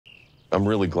I'm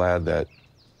really glad that,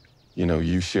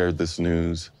 you shared this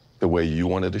news the way you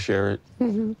wanted to share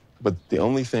it. But the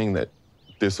only thing that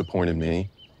disappointed me,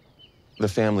 the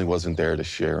family wasn't there to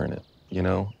share in it,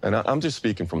 And I'm just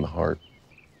speaking from the heart.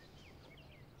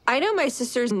 I know my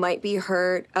sisters might be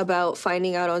hurt about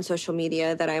finding out on social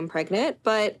media that I'm pregnant,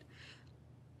 but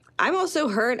I'm also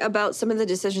hurt about some of the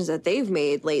decisions that they've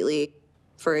made lately.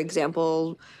 For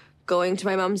example, going to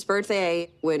my mom's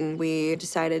birthday when we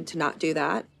decided to not do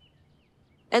that.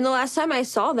 And the last time I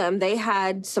saw them, they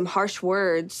had some harsh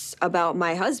words about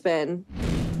my husband.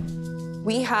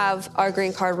 We have our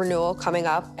green card renewal coming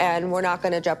up, and we're not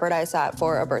going to jeopardize that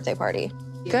for a birthday party.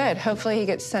 Good. Hopefully he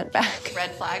gets sent back.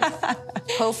 Red flags.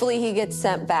 Hopefully he gets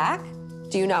sent back.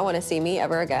 Do you not want to see me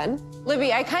ever again?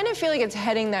 Libby, I kind of feel like it's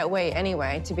heading that way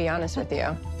anyway, to be honest with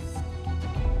you.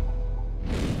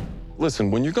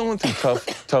 Listen, when you're going through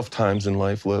tough times in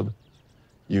life, Lib,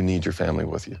 you need your family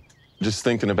with you. Just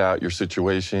thinking about your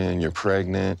situation, you're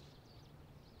pregnant.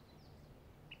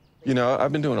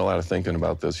 I've been doing a lot of thinking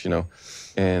about this,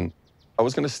 and I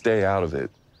was going to stay out of it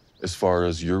as far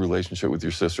as your relationship with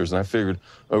your sisters. And I figured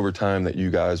over time that you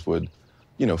guys would,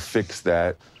 fix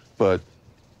that. But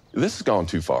this has gone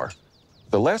too far.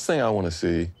 The last thing I want to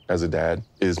see as a dad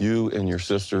is you and your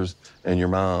sisters and your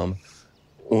mom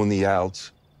on the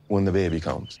outs when the baby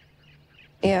comes.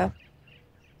 Yeah.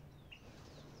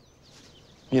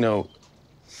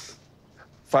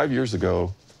 5 years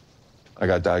ago, I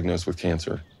got diagnosed with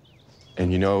cancer.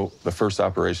 And the first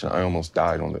operation, I almost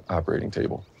died on the operating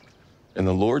table. And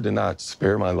the Lord did not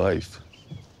spare my life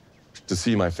to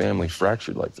see my family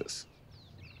fractured like this.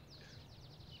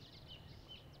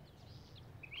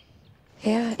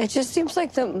 Yeah, it just seems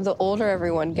like the older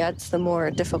everyone gets, the more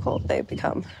difficult they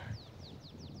become.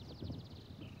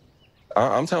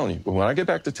 I'm telling you, when I get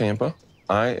back to Tampa,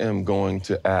 I am going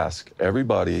to ask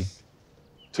everybody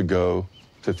to go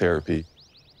to therapy.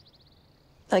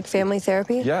 Like family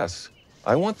therapy? Yes.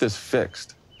 I want this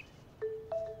fixed.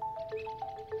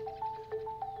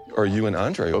 Are you and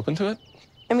Andre open to it?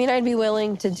 I mean, I'd be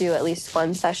willing to do at least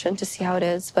one session to see how it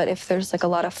is, but if there's a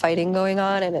lot of fighting going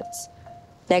on and it's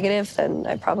negative, then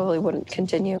I probably wouldn't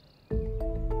continue.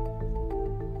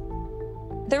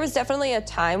 There was definitely a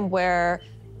time where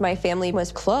my family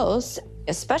was close,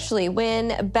 especially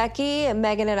when Becky,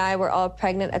 Megan, and I were all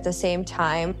pregnant at the same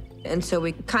time. And so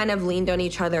we kind of leaned on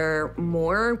each other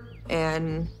more,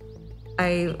 and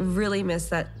I really miss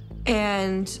that.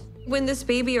 And when this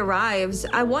baby arrives,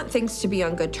 I want things to be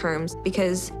on good terms,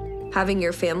 because having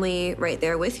your family right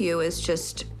there with you is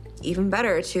just even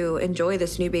better to enjoy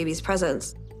this new baby's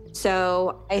presence.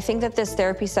 So I think that this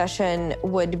therapy session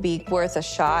would be worth a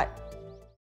shot.